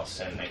murder of Alice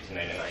in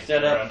 1999.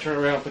 Stand up, turn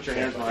around, put your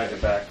hands behind your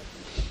back.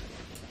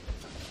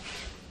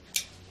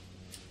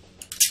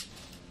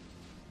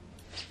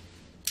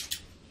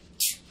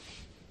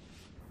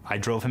 I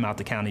drove him out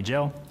to county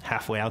jail.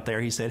 Halfway out there,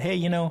 he said, hey,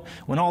 you know,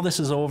 when all this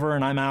is over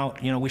and I'm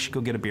out, you know, we should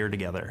go get a beer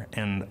together.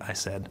 And I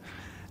said,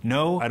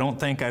 no, I don't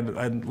think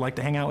I'd like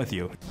to hang out with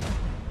you.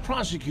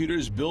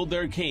 Prosecutors build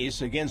their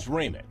case against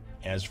Raymond.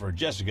 As for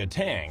Jessica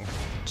Tang,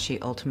 she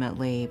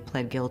ultimately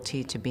pled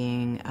guilty to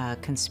being a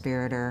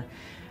conspirator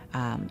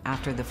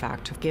after the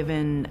fact.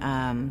 Given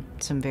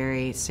some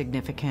very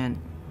significant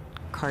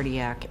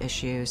cardiac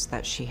issues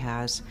that she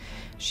has,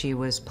 she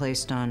was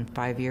placed on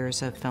 5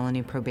 years of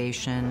felony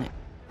probation.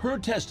 Her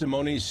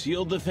testimony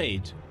sealed the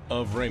fate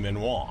of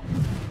Raymond Wong.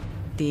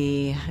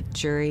 The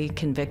jury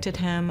convicted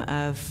him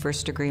of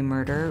first-degree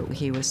murder.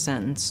 He was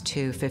sentenced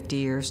to 50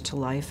 years to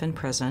life in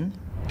prison.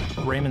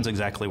 Raymond's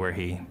exactly where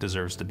he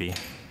deserves to be,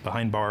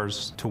 behind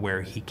bars to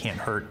where he can't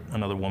hurt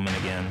another woman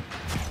again.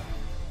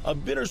 A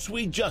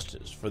bittersweet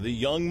justice for the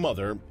young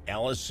mother,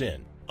 Alice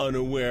Sin,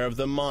 unaware of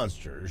the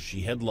monster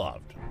she had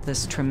loved.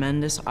 This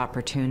tremendous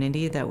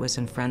opportunity that was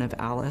in front of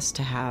Alice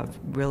to have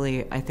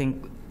really, I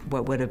think,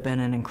 what would have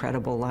been an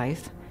incredible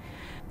life,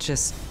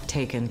 just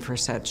taken for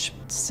such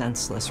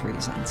senseless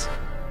reasons.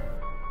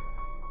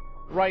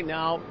 Right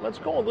now, let's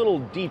go a little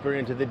deeper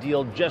into the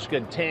deal Jessica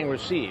Tang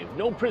received.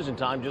 No prison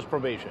time, just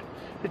probation.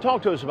 To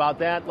talk to us about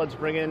that, let's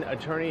bring in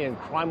attorney and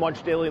Crime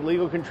Watch Daily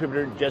legal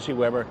contributor Jesse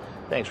Weber.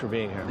 Thanks for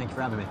being here. Thank you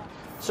for having me.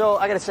 So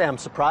I got to say, I'm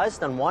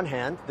surprised. On one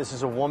hand, this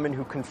is a woman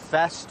who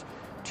confessed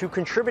to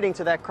contributing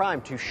to that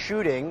crime, to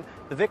shooting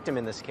the victim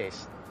in this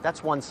case.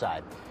 That's one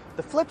side.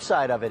 The flip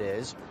side of it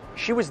is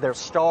she was their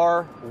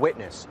star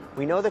witness.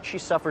 We know that she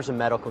suffers a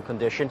medical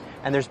condition,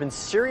 and there's been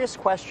serious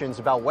questions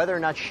about whether or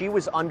not she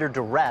was under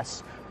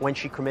duress when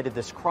she committed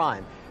this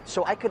crime.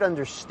 So I could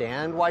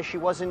understand why she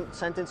wasn't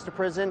sentenced to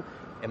prison.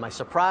 Am I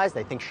surprised?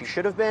 I think she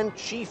should have been.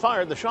 She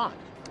fired the shot.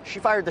 She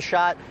fired the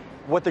shot.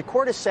 What the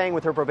court is saying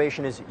with her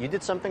probation is, you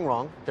did something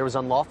wrong. There was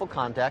unlawful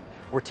contact.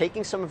 We're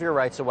taking some of your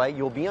rights away.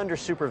 You'll be under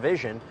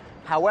supervision.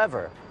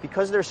 However,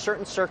 because there's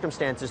certain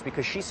circumstances,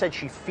 because she said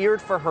she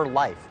feared for her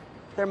life,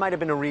 there might have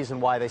been a reason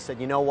why they said,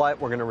 you know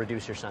what, we're going to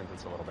reduce your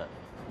sentence a little bit.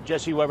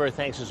 Jesse Weber,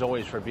 thanks as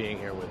always for being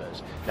here with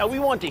us. Now, we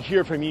want to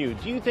hear from you.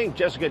 Do you think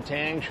Jessica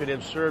Tang should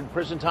have served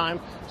prison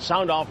time?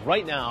 Sound off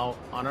right now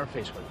on our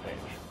Facebook page.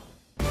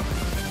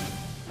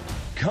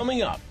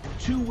 Coming up,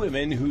 two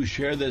women who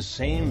share the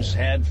same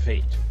sad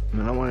fate.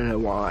 And I want to know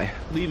why.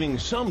 Leaving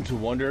some to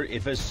wonder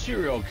if a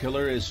serial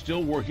killer is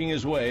still working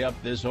his way up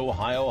this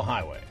Ohio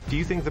highway. Do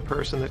you think the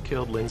person that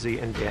killed Lindsay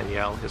and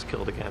Danielle is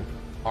killed again?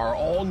 Our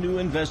all-new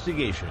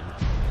investigation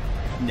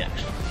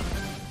next.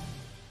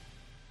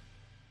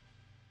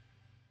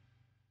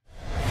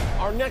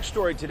 Our next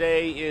story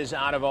today is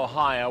out of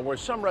Ohio, where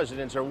some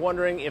residents are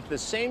wondering if the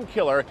same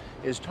killer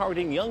is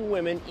targeting young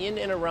women in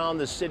and around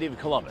the city of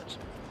Columbus.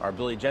 Our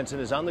Billy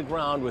Jensen is on the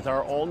ground with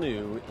our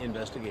all-new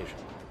investigation.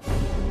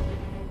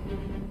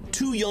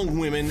 Two young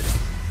women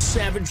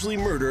savagely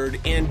murdered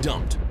and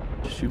dumped.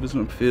 She was in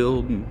a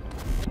field and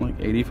like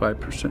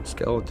 85%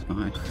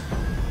 skeletonized.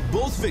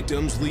 Both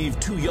victims leave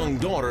two young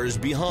daughters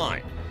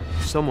behind.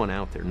 Someone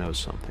out there knows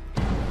something.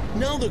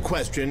 Now the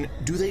question,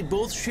 do they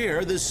both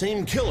share the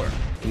same killer?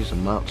 He's a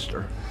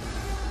monster.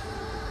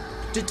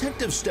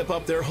 Detectives step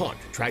up their hunt,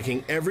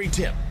 tracking every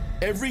tip,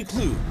 every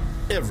clue,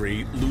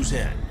 every loose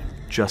end.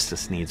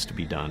 Justice needs to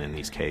be done in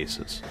these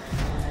cases.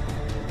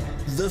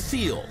 The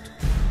field,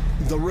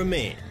 the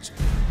remains,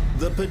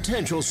 the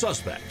potential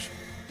suspects.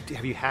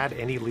 Have you had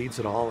any leads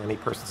at all, any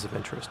persons of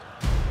interest?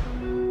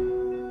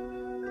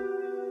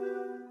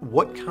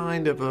 What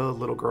kind of a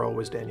little girl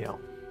was Danielle?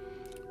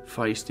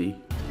 Feisty.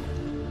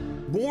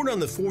 Born on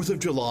the 4th of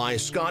July,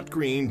 Scott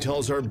Green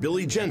tells our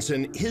Billy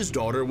Jensen his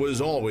daughter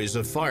was always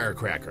a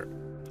firecracker.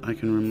 I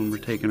can remember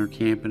taking her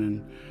camping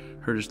and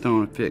her just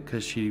throwing a fit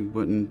because she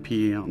wouldn't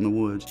pee out in the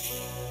woods.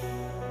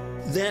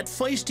 That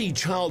feisty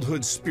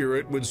childhood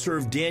spirit would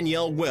serve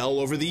Danielle well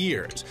over the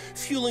years,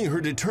 fueling her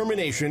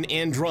determination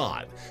and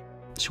drive.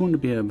 She wanted to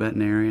be a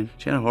veterinarian.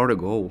 She had a heart of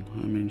gold.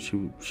 I mean,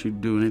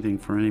 she'd do anything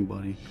for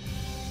anybody.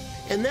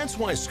 And that's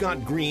why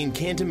Scott Green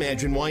can't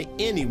imagine why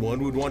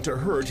anyone would want to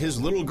hurt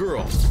his little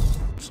girl.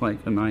 It's like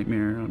a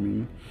nightmare. I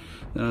mean,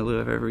 that I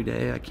live every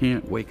day. I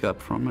can't wake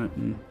up from it,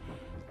 and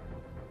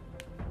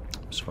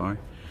I'm sorry.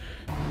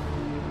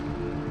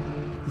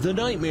 The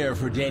nightmare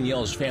for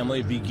Danielle's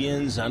family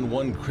begins on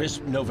one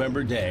crisp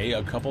November day,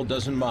 a couple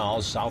dozen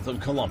miles south of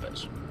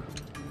Columbus.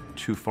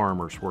 Two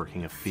farmers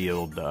working a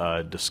field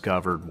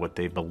discovered what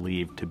they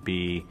believed to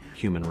be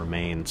human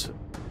remains.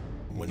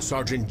 When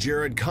Sergeant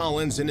Jared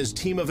Collins and his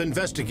team of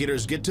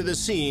investigators get to the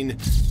scene,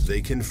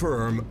 they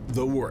confirm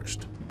the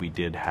worst. We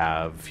did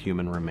have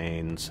human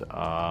remains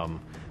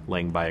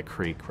laying by a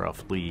creek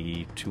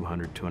roughly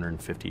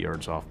 250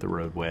 yards off the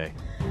roadway.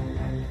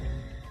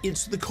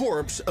 It's the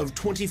corpse of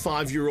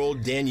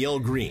 25-year-old Danielle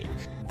Green.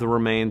 The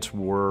remains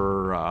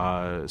were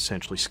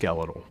essentially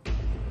skeletal.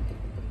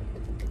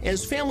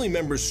 As family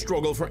members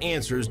struggle for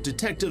answers,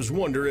 detectives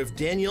wonder if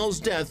Danielle's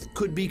death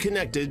could be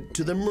connected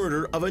to the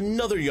murder of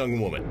another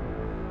young woman.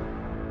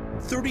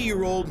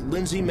 30-year-old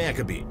Lindsay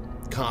Maccabee.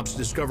 Cops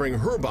discovering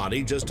her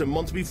body just a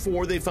month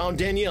before they found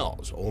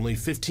Danielle's, only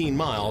 15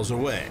 miles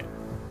away.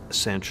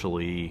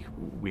 Essentially,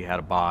 we had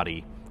a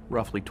body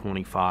roughly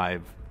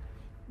 25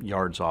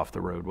 yards off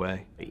the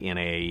roadway in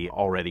a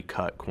already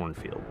cut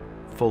cornfield,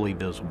 fully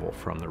visible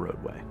from the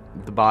roadway.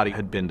 The body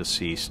had been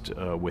deceased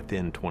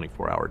within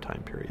 24-hour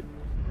time period.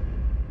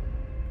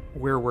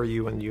 Where were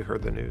you when you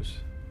heard the news?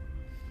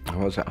 I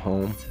was at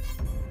home,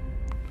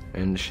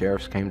 and the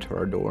sheriffs came to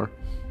our door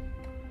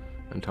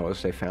and told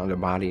us they found a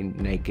body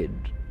naked,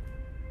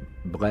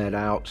 bled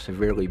out,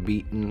 severely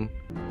beaten.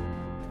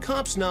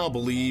 Cops now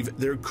believe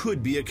there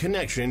could be a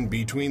connection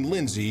between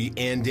Lindsay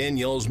and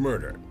Danielle's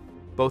murder.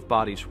 Both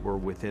bodies were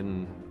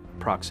within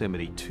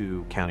proximity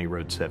to County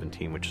Road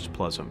 17, which is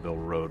Pleasantville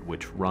Road,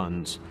 which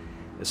runs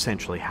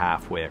essentially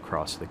halfway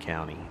across the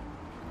county.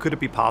 Could it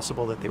be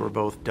possible that they were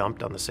both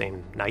dumped on the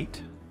same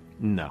night?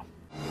 No.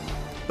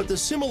 But the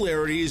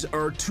similarities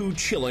are too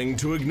chilling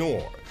to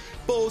ignore.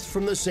 Both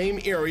from the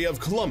same area of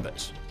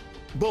Columbus.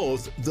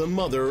 Both the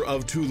mother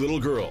of two little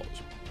girls.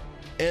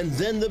 And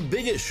then the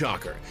biggest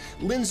shocker,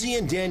 Lindsay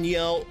and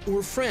Danielle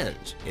were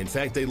friends. In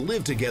fact, they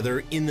lived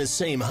together in the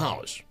same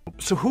house.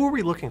 So who are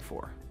we looking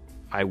for?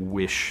 I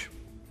wish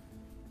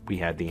we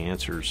had the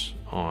answers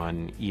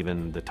on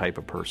even the type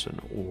of person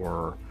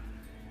or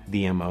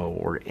the MO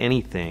or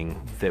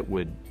anything that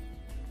would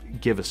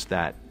give us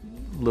that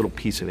little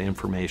piece of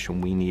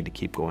information we need to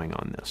keep going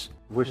on this.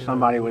 Wish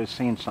somebody would have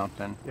seen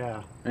something.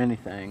 Yeah.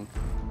 Anything.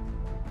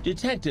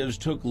 Detectives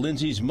took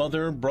Lindsay's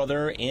mother,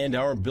 brother, and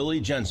our Billy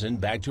Jensen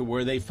back to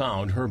where they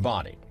found her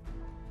body.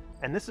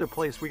 And this is a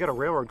place, we got a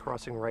railroad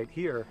crossing right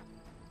here.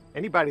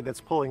 Anybody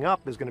that's pulling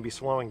up is going to be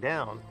slowing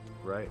down.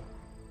 Right.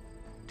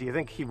 Do you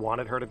think he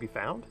wanted her to be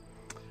found?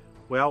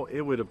 Well,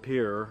 it would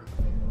appear.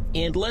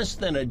 And less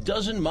than a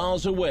dozen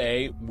miles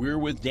away, we're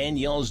with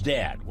Danielle's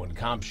dad when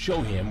cops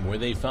show him where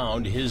they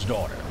found his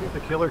daughter. Do you think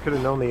the killer could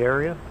have known the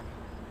area?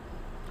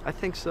 I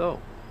think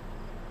so.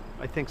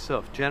 I think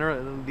so.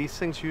 These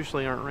things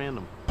usually aren't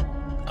random.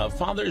 A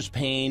father's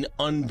pain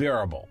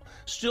unbearable,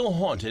 still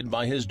haunted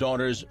by his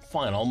daughter's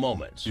final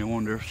moments. You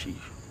wonder if she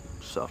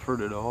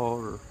suffered at all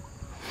or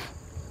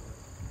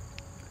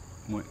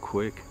went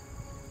quick.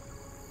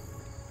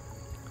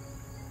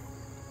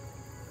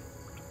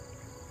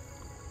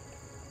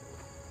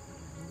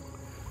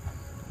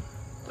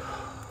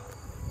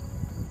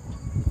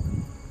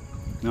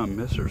 I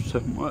miss her so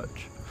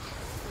much.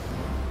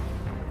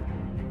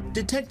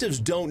 Detectives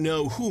don't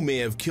know who may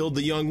have killed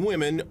the young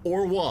women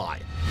or why.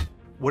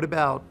 What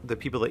about the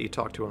people that you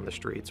talked to on the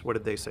streets? What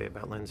did they say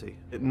about Lindsay?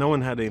 No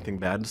one had anything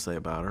bad to say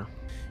about her.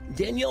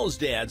 Danielle's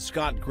dad,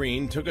 Scott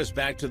Green, took us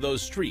back to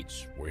those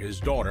streets where his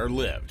daughter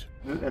lived.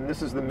 And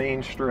this is the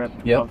main strip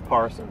Yep. of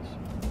Parsons.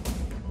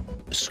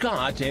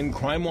 Scott and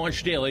Crime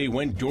Watch Daily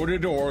went door to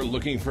door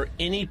looking for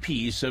any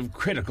piece of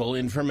critical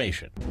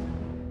information.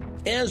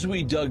 As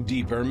we dug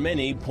deeper,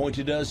 many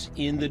pointed us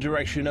in the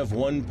direction of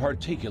one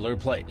particular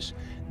place,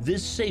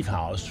 this safe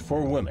house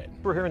for women.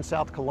 We're here in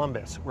South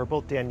Columbus, where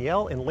both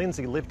Danielle and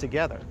Lindsay lived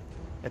together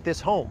at this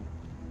home,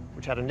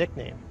 which had a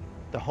nickname,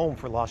 the Home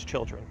for Lost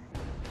Children.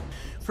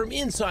 From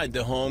inside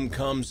the home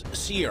comes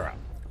Sierra,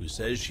 who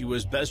says she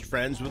was best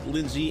friends with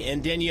Lindsay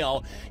and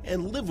Danielle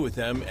and lived with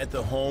them at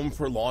the Home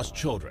for Lost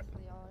Children.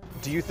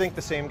 Do you think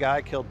the same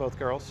guy killed both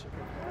girls?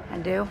 I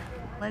do.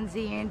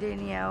 Lindsay and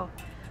Danielle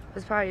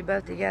was probably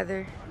both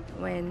together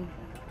when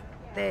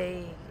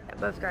they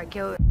both got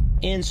killed.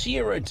 And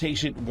Sierra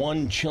takes it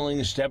one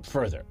chilling step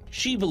further.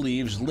 She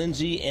believes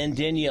Lindsay and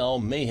Danielle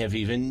may have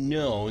even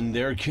known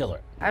their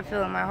killer. I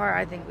feel in my heart,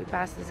 I think we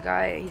passed this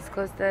guy. He's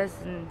close to us,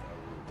 and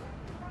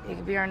he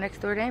could be our next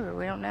door neighbor.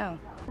 We don't know.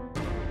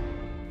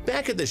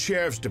 Back at the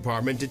sheriff's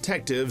department,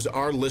 detectives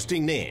are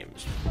listing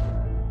names.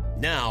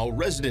 Now,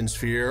 residents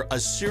fear a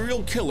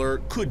serial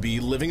killer could be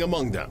living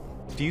among them.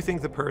 Do you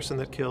think the person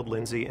that killed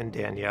Lindsay and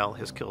Danielle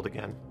has killed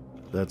again?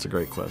 That's a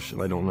great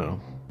question. I don't know.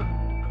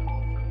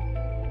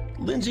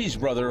 Lindsay's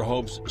brother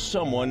hopes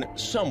someone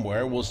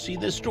somewhere will see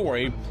this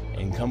story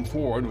and come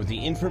forward with the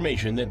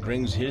information that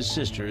brings his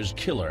sister's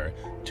killer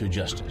to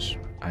justice.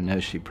 I know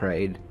she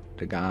prayed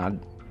to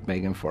God,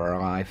 begging for her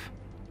life,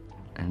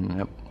 and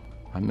yep,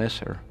 I miss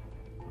her.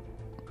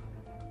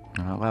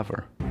 And I love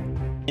her.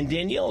 And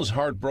Danielle's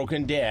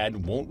heartbroken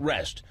dad won't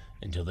rest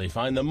until they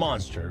find the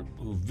monster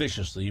who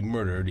viciously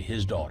murdered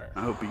his daughter.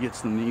 I hope he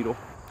gets the needle.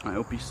 I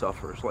hope he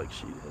suffers like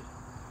she did.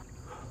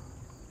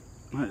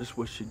 I just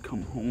wish she'd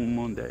come home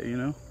one day, you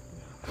know?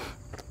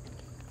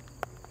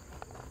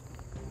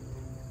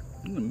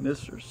 I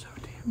miss her so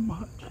damn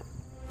much.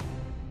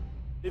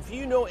 If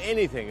you know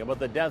anything about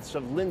the deaths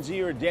of Lindsay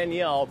or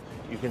Danielle,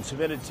 you can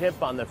submit a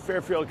tip on the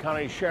Fairfield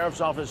County Sheriff's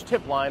Office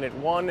tip line at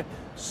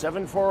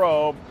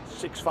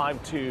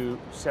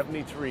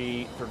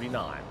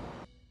 1-740-652-7339.